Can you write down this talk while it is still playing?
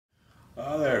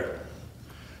Hi there,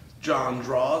 John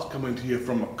Draws coming to you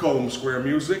from Macomb Square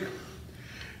Music.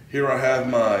 Here I have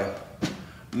my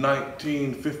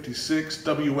 1956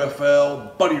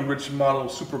 WFL Buddy Rich model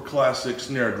super classic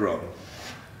snare drum.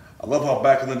 I love how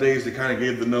back in the days they kind of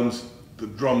gave the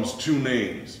drums two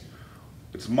names.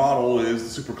 Its model is the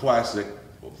super classic.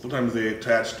 Sometimes they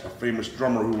attached a famous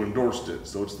drummer who endorsed it.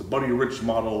 So it's the Buddy Rich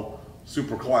model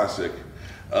super classic.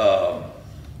 I'm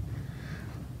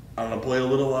gonna play a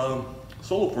little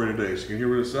solo for you today so you can hear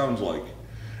what it sounds like.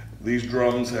 These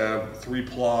drums have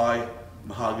 3-ply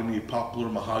poplar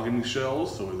mahogany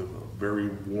shells, so they have a very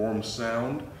warm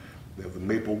sound. They have the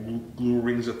maple glue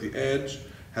rings at the edge,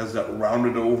 has that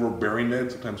rounded over bearing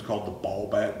edge, sometimes called the ball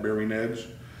bat bearing edge.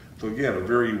 So again, a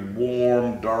very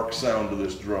warm, dark sound to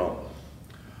this drum.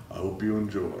 I hope you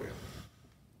enjoy.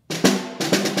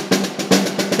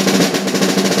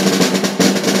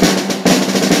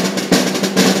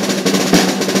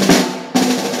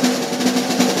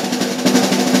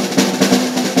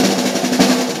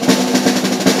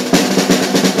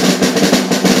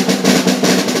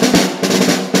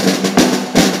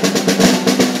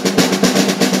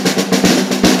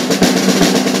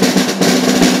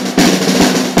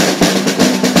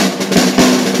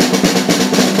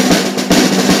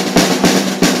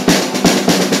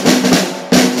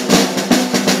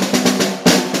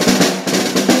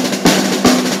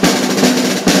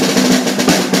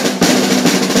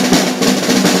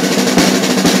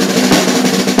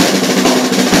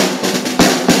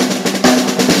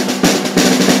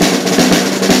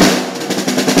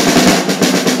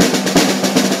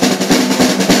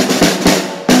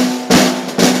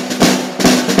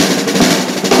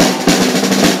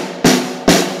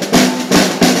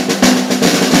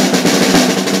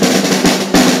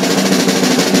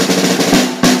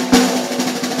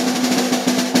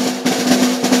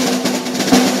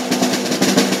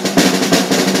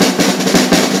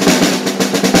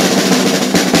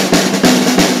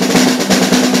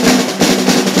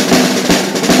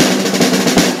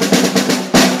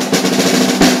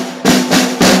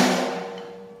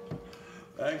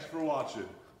 Thanks for watching.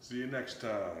 See you next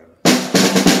time.